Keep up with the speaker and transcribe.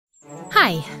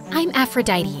Hi, I'm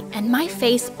Aphrodite, and my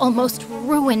face almost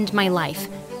ruined my life.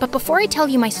 But before I tell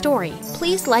you my story,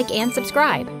 please like and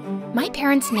subscribe. My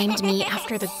parents named me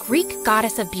after the Greek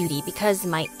goddess of beauty because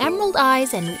my emerald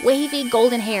eyes and wavy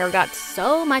golden hair got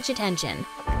so much attention.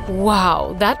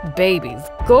 Wow, that baby's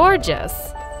gorgeous.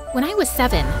 When I was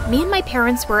 7, me and my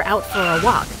parents were out for a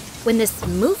walk when this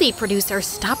movie producer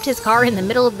stopped his car in the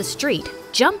middle of the street,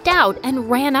 jumped out, and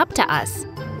ran up to us.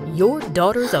 Your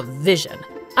daughter's a vision.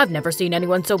 I've never seen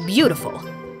anyone so beautiful.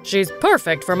 She's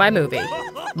perfect for my movie.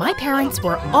 My parents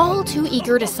were all too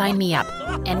eager to sign me up,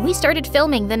 and we started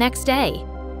filming the next day.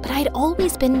 But I'd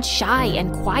always been shy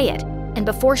and quiet, and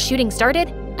before shooting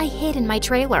started, I hid in my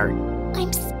trailer.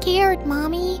 I'm scared,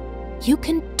 Mommy. You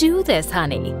can do this,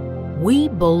 honey. We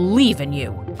believe in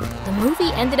you. The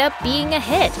movie ended up being a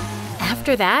hit.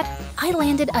 After that, I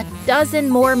landed a dozen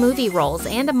more movie roles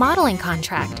and a modeling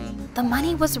contract. The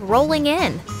money was rolling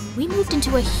in. We moved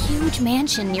into a huge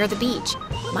mansion near the beach.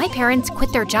 My parents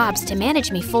quit their jobs to manage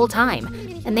me full-time,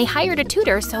 and they hired a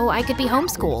tutor so I could be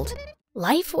homeschooled.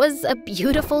 Life was a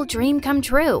beautiful dream come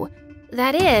true.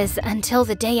 That is, until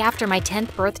the day after my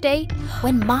 10th birthday,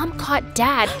 when Mom caught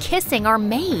Dad kissing our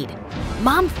maid.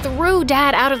 Mom threw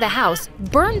Dad out of the house,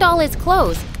 burned all his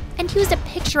clothes, and used a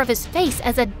picture of his face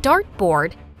as a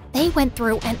dartboard. They went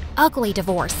through an ugly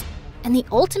divorce, and the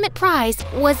ultimate prize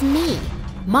was me.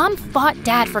 Mom fought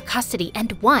Dad for custody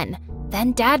and won.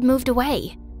 Then Dad moved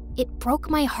away. It broke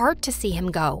my heart to see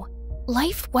him go.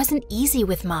 Life wasn't easy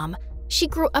with Mom. She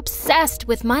grew obsessed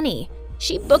with money.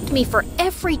 She booked me for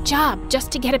every job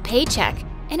just to get a paycheck,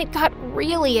 and it got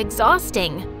really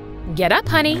exhausting. Get up,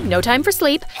 honey. No time for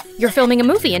sleep. You're filming a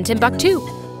movie in Timbuktu.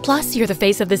 Plus, you're the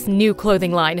face of this new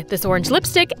clothing line, this orange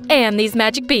lipstick, and these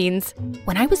magic beans.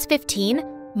 When I was 15,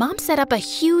 Mom set up a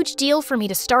huge deal for me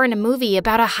to star in a movie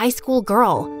about a high school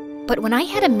girl. But when I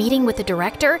had a meeting with the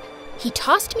director, he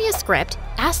tossed me a script,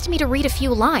 asked me to read a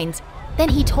few lines, then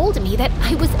he told me that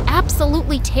I was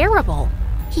absolutely terrible.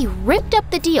 He ripped up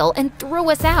the deal and threw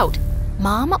us out.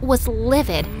 Mom was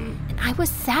livid, and I was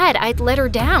sad I'd let her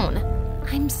down.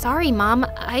 I'm sorry, Mom.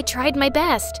 I tried my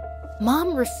best.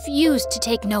 Mom refused to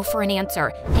take no for an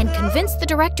answer and convinced the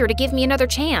director to give me another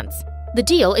chance. The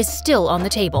deal is still on the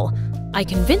table. I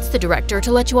convinced the director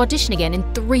to let you audition again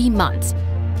in 3 months.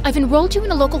 I've enrolled you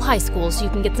in a local high school so you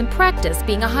can get some practice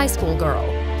being a high school girl.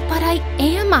 But I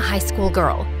am a high school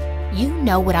girl. You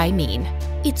know what I mean.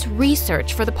 It's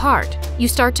research for the part. You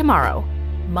start tomorrow.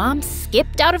 Mom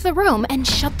skipped out of the room and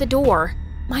shut the door.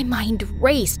 My mind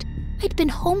raced. I'd been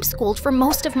homeschooled for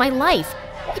most of my life.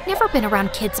 I'd never been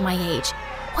around kids my age.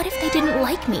 What if they didn't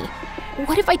like me?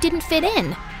 What if I didn't fit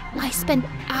in? I spent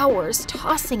hours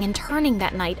tossing and turning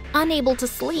that night, unable to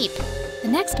sleep. The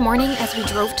next morning, as we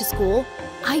drove to school,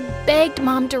 I begged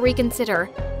Mom to reconsider,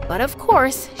 but of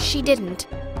course, she didn't.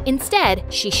 Instead,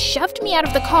 she shoved me out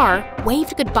of the car,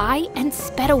 waved goodbye, and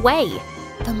sped away.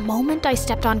 The moment I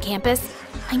stepped on campus,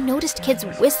 I noticed kids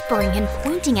whispering and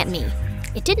pointing at me.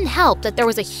 It didn't help that there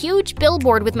was a huge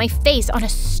billboard with my face on a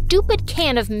stupid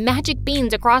can of magic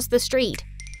beans across the street.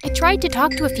 I tried to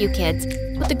talk to a few kids,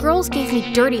 but the girls gave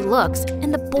me dirty looks,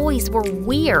 and the boys were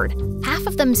weird. Half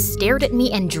of them stared at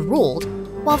me and drooled,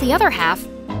 while the other half,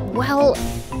 well,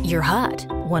 you're hot.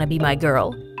 Wanna be my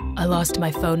girl? I lost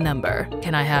my phone number.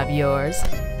 Can I have yours?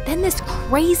 Then this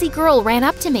crazy girl ran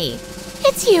up to me.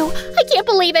 It's you! I can't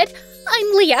believe it!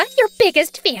 I'm Leah, your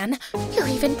biggest fan. You're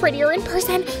even prettier in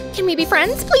person. Can we be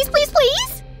friends? Please, please,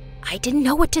 please? I didn't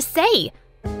know what to say.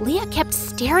 Leah kept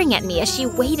staring at me as she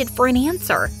waited for an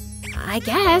answer. I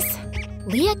guess.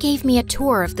 Leah gave me a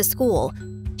tour of the school.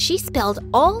 She spilled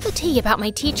all the tea about my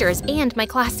teachers and my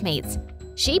classmates.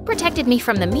 She protected me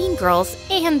from the mean girls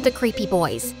and the creepy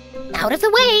boys. Out of the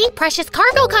way! Precious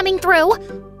cargo coming through!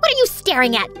 What are you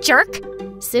staring at, jerk?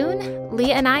 Soon,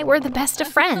 Leah and I were the best of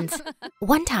friends.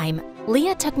 One time,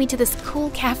 Leah took me to this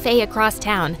cool cafe across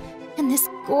town, and this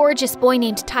gorgeous boy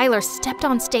named Tyler stepped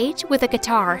on stage with a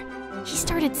guitar. He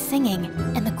started singing,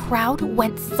 and the crowd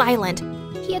went silent.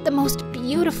 He had the most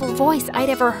beautiful voice I'd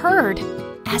ever heard.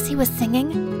 As he was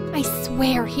singing, I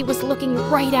swear he was looking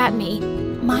right at me.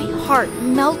 My heart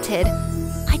melted.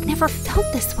 I'd never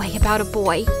felt this way about a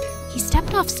boy. He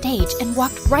stepped off stage and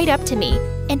walked right up to me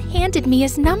and handed me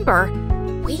his number.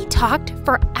 We talked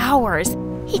for hours.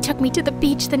 He took me to the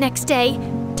beach the next day.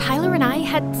 Tyler and I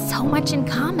had so much in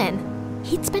common.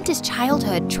 He'd spent his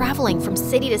childhood traveling from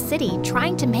city to city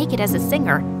trying to make it as a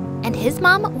singer, and his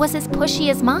mom was as pushy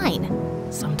as mine.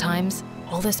 Sometimes,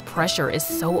 all this pressure is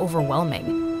so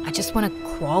overwhelming. I just want to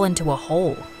crawl into a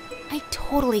hole. I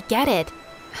totally get it.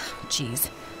 Jeez,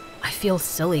 I feel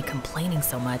silly complaining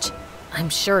so much. I'm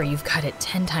sure you've got it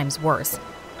 10 times worse.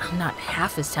 I'm not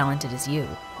half as talented as you.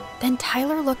 Then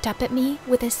Tyler looked up at me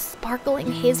with his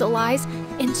sparkling hazel eyes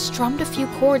and strummed a few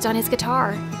chords on his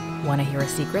guitar. Want to hear a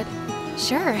secret?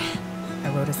 Sure.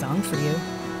 I wrote a song for you.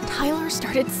 Tyler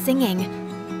started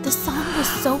singing. The song was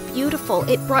so beautiful,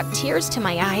 it brought tears to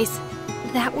my eyes.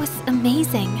 That was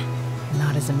amazing.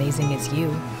 Not as amazing as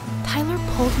you. Tyler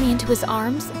pulled me into his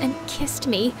arms and kissed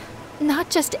me. Not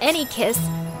just any kiss,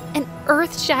 an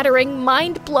earth-shattering,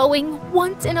 mind-blowing,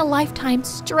 once-in-a-lifetime,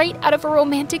 straight out of a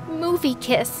romantic movie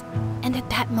kiss. And at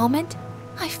that moment,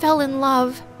 I fell in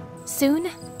love. Soon,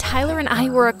 Tyler and I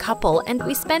were a couple, and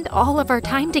we spent all of our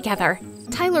time together.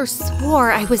 Tyler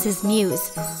swore I was his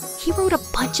muse. He wrote a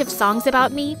bunch of songs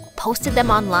about me, posted them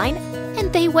online,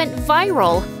 and they went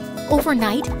viral.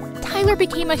 Overnight, Tyler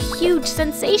became a huge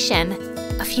sensation.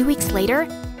 A few weeks later,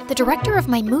 the director of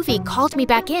my movie called me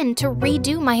back in to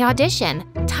redo my audition.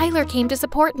 Tyler came to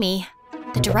support me.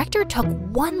 The director took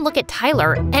one look at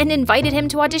Tyler and invited him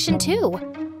to audition too.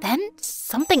 Then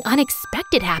something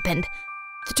unexpected happened.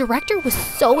 The director was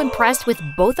so impressed with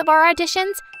both of our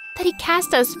auditions that he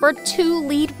cast us for 2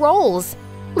 lead roles.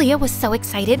 Leah was so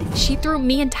excited, she threw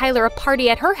me and Tyler a party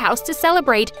at her house to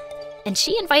celebrate, and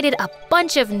she invited a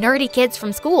bunch of nerdy kids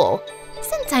from school.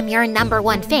 Since I'm your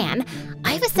 #1 fan,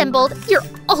 I've assembled your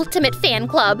ultimate fan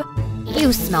club.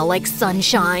 You smell like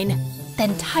sunshine.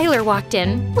 Then Tyler walked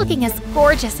in, looking as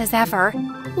gorgeous as ever.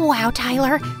 Wow,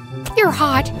 Tyler, you're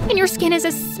hot, and your skin is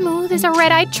as smooth as a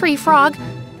red-eyed tree frog.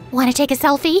 Want to take a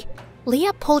selfie?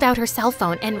 Leah pulled out her cell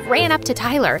phone and ran up to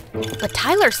Tyler, but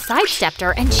Tyler sidestepped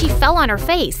her and she fell on her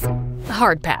face.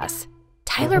 Hard pass.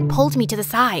 Tyler pulled me to the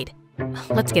side.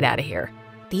 Let's get out of here.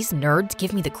 These nerds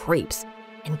give me the creeps.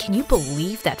 And can you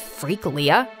believe that freak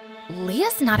Leah?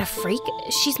 Leah's not a freak,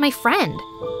 she's my friend.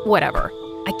 Whatever.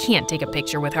 I can't take a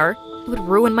picture with her. It would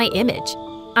ruin my image.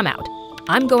 I'm out.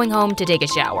 I'm going home to take a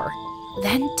shower.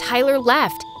 Then Tyler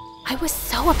left. I was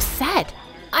so upset.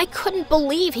 I couldn't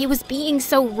believe he was being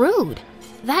so rude.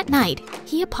 That night,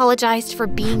 he apologized for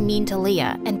being mean to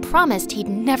Leah and promised he'd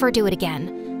never do it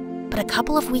again. But a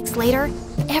couple of weeks later,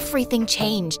 everything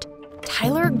changed.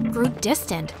 Tyler grew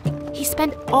distant. He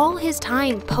spent all his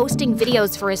time posting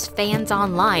videos for his fans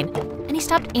online, and he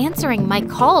stopped answering my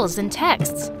calls and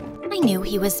texts. I knew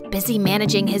he was busy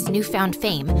managing his newfound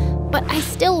fame, but I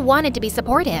still wanted to be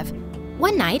supportive.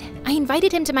 One night, I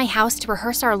invited him to my house to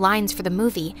rehearse our lines for the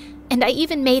movie, and I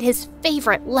even made his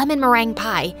favorite lemon meringue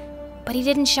pie, but he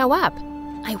didn't show up.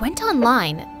 I went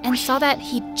online and saw that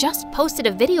he just posted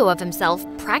a video of himself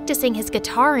practicing his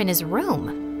guitar in his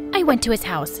room. I went to his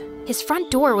house. His front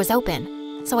door was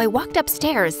open, so I walked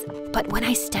upstairs, but when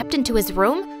I stepped into his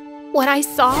room, what I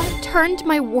saw turned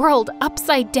my world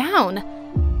upside down.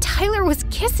 Tyler was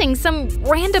kissing some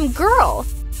random girl.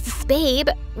 Babe,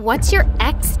 what's your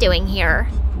ex doing here?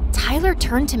 Tyler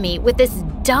turned to me with this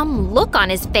dumb look on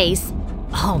his face.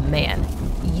 Oh man,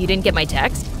 you didn't get my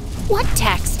text? What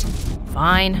text?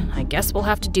 Fine, I guess we'll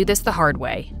have to do this the hard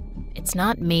way. It's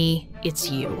not me, it's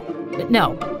you.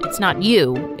 No, it's not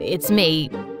you, it's me.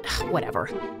 Whatever.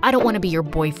 I don't want to be your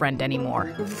boyfriend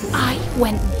anymore. I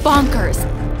went bonkers.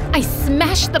 I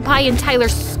smashed the pie in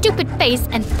Tyler's stupid face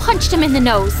and punched him in the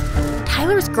nose.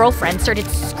 Tyler's girlfriend started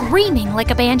screaming like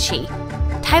a banshee.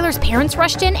 Tyler's parents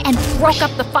rushed in and broke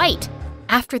up the fight.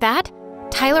 After that,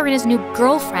 Tyler and his new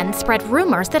girlfriend spread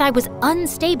rumors that I was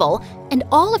unstable, and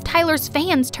all of Tyler's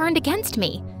fans turned against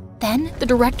me. Then, the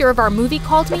director of our movie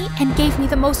called me and gave me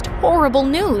the most horrible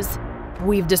news.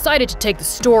 We've decided to take the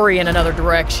story in another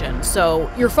direction,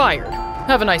 so you're fired.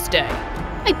 Have a nice day.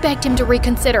 I begged him to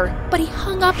reconsider, but he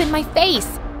hung up in my face.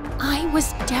 I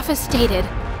was devastated.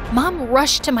 Mom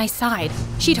rushed to my side.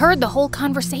 She'd heard the whole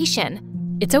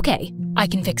conversation. It's okay. I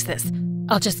can fix this.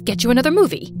 I'll just get you another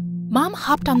movie. Mom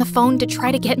hopped on the phone to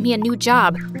try to get me a new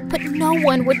job, but no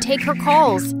one would take her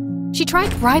calls. She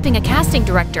tried bribing a casting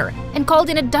director and called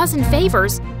in a dozen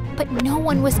favors, but no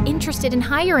one was interested in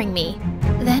hiring me.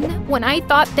 Then, when I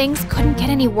thought things couldn't get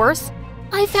any worse,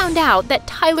 I found out that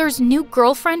Tyler's new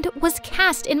girlfriend was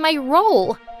cast in my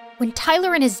role. When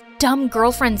Tyler and his dumb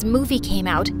girlfriend's movie came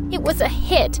out, it was a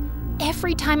hit.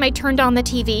 Every time I turned on the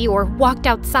TV or walked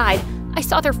outside, I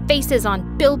saw their faces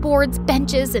on billboards,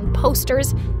 benches, and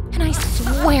posters, and I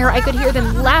swear I could hear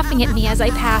them laughing at me as I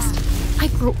passed. I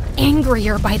grew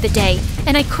angrier by the day,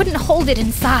 and I couldn't hold it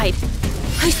inside.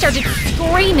 I started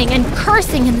screaming and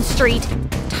cursing in the street.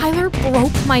 Tyler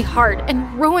broke my heart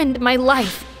and ruined my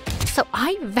life, so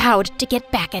I vowed to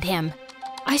get back at him.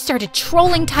 I started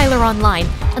trolling Tyler online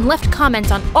and left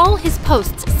comments on all his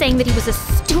posts saying that he was a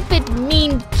stupid,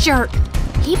 mean jerk.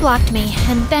 He blocked me,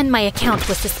 and then my account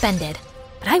was suspended.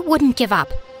 But I wouldn't give up.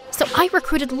 so I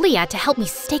recruited Leah to help me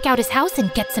stake out his house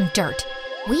and get some dirt.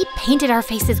 We painted our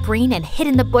faces green and hid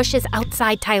in the bushes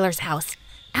outside Tyler's house.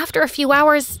 After a few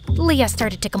hours, Leah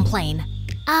started to complain.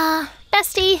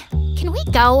 Bestie, can we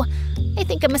go? I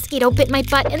think a mosquito bit my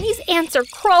butt and these ants are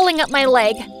crawling up my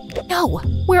leg. No,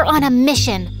 we're on a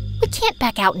mission. We can't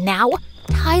back out now.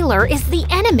 Tyler is the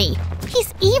enemy.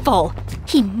 He's evil.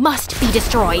 He must be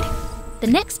destroyed. The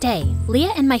next day,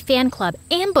 Leah and my fan club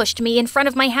ambushed me in front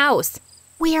of my house.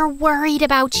 We're worried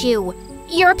about you.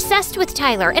 You're obsessed with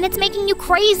Tyler and it's making you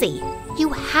crazy. You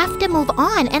have to move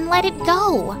on and let it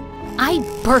go. I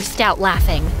burst out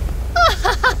laughing.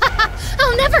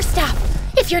 I'll never stop.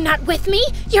 If you're not with me,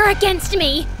 you're against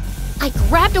me. I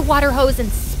grabbed a water hose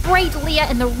and sprayed Leah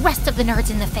and the rest of the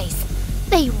nerds in the face.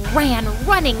 They ran,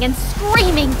 running and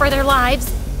screaming for their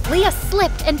lives. Leah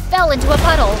slipped and fell into a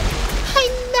puddle.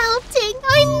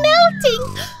 I'm melting.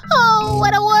 Oh,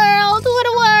 what a world.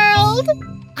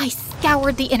 I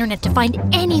scoured the internet to find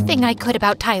anything I could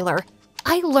about Tyler.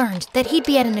 I learned that he'd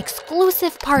be at an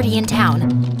exclusive party in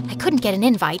town. I couldn't get an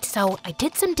invite, so I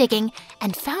did some digging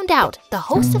and found out the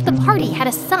host of the party had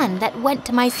a son that went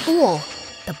to my school.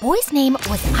 The boy's name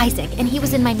was Isaac, and he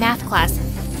was in my math class,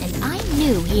 and I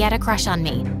knew he had a crush on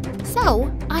me.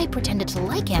 So I pretended to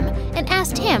like him and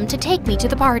asked him to take me to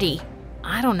the party.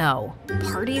 I don't know.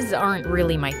 Parties aren't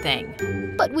really my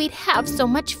thing. But we'd have so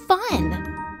much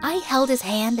fun. I held his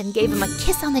hand and gave him a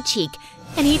kiss on the cheek,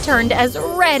 and he turned as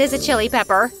red as a chili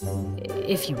pepper.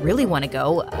 If you really want to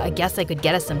go, I guess I could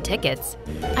get us some tickets.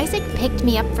 Isaac picked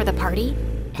me up for the party,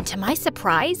 and to my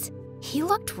surprise, he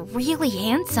looked really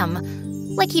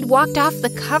handsome, like he'd walked off the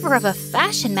cover of a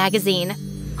fashion magazine.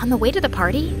 On the way to the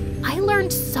party, I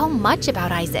learned so much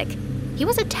about Isaac. He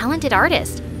was a talented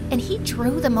artist, and he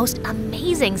drew the most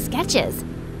amazing sketches.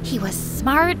 He was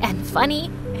smart and funny,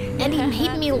 and he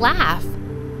made me laugh.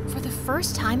 For the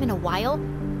first time in a while,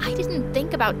 I didn't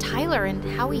think about Tyler and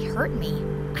how he hurt me.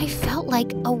 I felt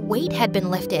like a weight had been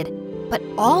lifted, but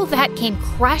all that came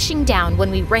crashing down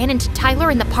when we ran into Tyler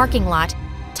in the parking lot.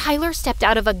 Tyler stepped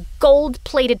out of a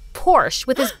gold-plated Porsche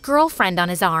with his girlfriend on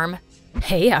his arm.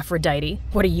 Hey, Aphrodite,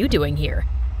 what are you doing here?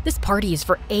 This party is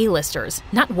for A-listers,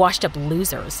 not washed-up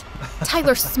losers.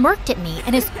 Tyler smirked at me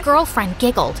and his girlfriend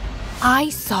giggled. I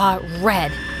saw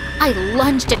red. I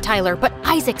lunged at Tyler, but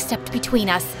Isaac stepped between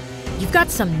us. You've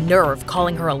got some nerve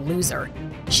calling her a loser.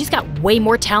 She's got way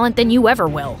more talent than you ever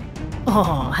will.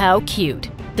 Oh, how cute.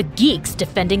 The geeks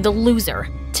defending the loser.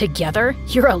 Together,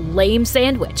 you're a lame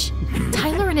sandwich.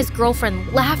 Tyler and his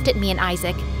girlfriend laughed at me and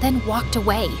Isaac, then walked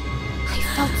away. I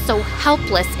felt so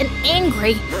helpless and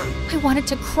angry. I wanted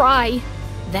to cry.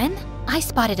 Then I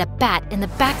spotted a bat in the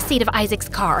back seat of Isaac's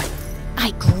car.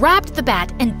 I grabbed the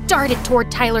bat and darted toward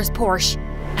Tyler's Porsche.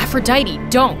 Aphrodite,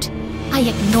 don't. I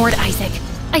ignored Isaac.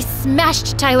 I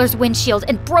smashed Tyler's windshield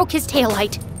and broke his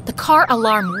taillight. The car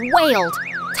alarm wailed.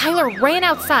 Tyler ran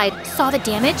outside, saw the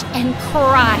damage, and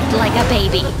cried like a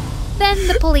baby. Then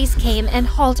the police came and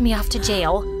hauled me off to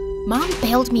jail. Mom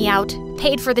bailed me out,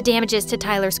 paid for the damages to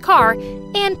Tyler's car,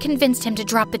 and convinced him to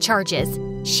drop the charges.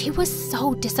 She was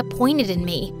so disappointed in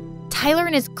me. Tyler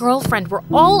and his girlfriend were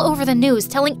all over the news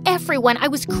telling everyone I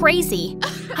was crazy.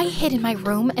 I hid in my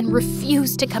room and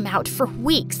refused to come out for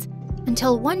weeks.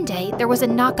 Until one day, there was a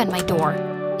knock on my door.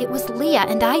 It was Leah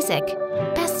and Isaac.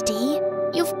 Bestie,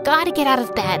 you've got to get out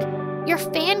of bed. Your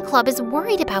fan club is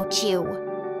worried about you.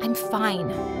 I'm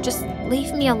fine. Just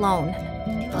leave me alone.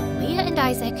 But Leah and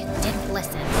Isaac didn't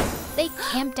listen. They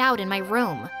camped out in my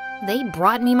room. They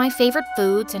brought me my favorite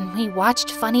foods, and we watched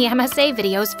funny MSA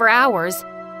videos for hours.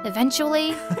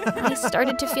 Eventually, I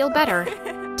started to feel better.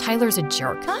 Tyler's a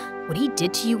jerk. What he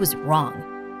did to you was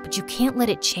wrong, but you can't let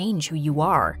it change who you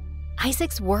are.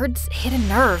 Isaac's words hit a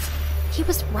nerve. He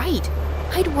was right.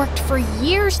 I'd worked for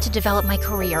years to develop my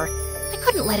career. I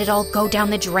couldn't let it all go down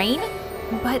the drain.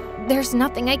 But there's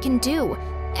nothing I can do.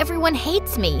 Everyone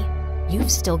hates me.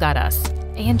 You've still got us,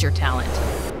 and your talent.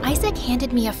 Isaac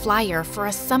handed me a flyer for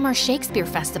a summer Shakespeare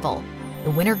festival.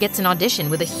 The winner gets an audition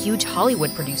with a huge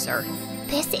Hollywood producer.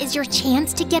 This is your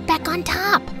chance to get back on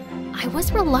top. I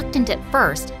was reluctant at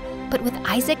first, but with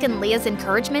Isaac and Leah's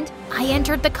encouragement, I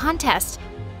entered the contest.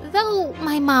 Though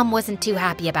my mom wasn't too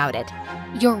happy about it.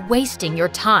 You're wasting your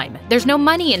time. There's no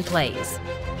money in plays.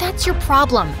 That's your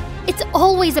problem. It's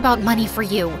always about money for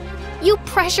you. You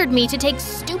pressured me to take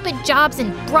stupid jobs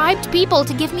and bribed people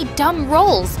to give me dumb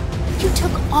roles. You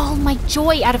took all my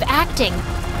joy out of acting,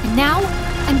 and now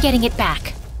I'm getting it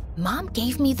back. Mom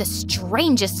gave me the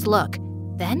strangest look.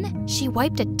 Then she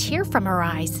wiped a tear from her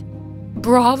eyes.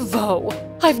 Bravo!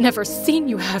 I've never seen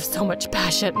you have so much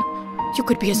passion. You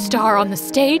could be a star on the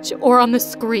stage or on the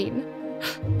screen.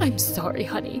 I'm sorry,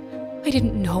 honey. I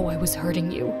didn't know I was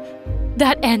hurting you.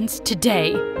 That ends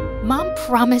today. Mom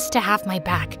promised to have my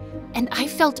back, and I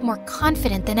felt more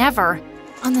confident than ever.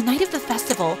 On the night of the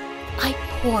festival, I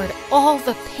poured all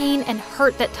the pain and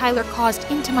hurt that Tyler caused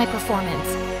into my performance.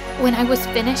 When I was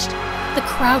finished, the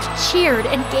crowd cheered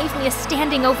and gave me a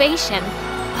standing ovation.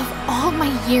 Of all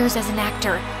my years as an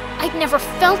actor, I'd never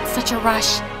felt such a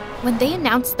rush. When they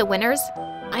announced the winners,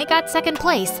 I got second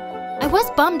place. I was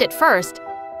bummed at first,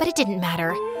 but it didn't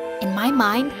matter. In my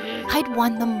mind, I'd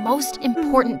won the most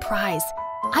important prize.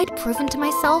 I'd proven to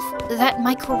myself that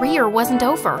my career wasn't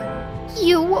over.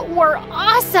 You were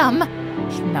awesome!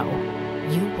 No,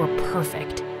 you were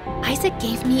perfect. Isaac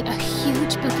gave me a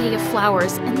huge bouquet of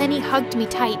flowers, and then he hugged me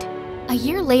tight. A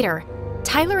year later,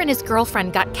 Tyler and his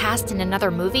girlfriend got cast in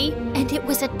another movie, and it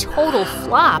was a total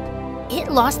flop.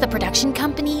 It lost the production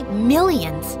company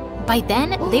millions. By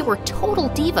then, they were total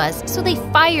divas, so they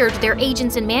fired their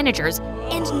agents and managers,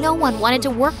 and no one wanted to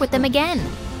work with them again.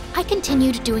 I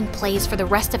continued doing plays for the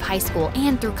rest of high school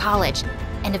and through college,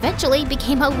 and eventually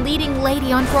became a leading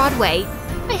lady on Broadway.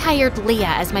 I hired Leah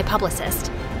as my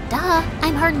publicist. Duh,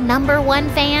 I'm her #1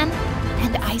 fan.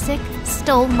 And Isaac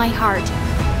stole my heart.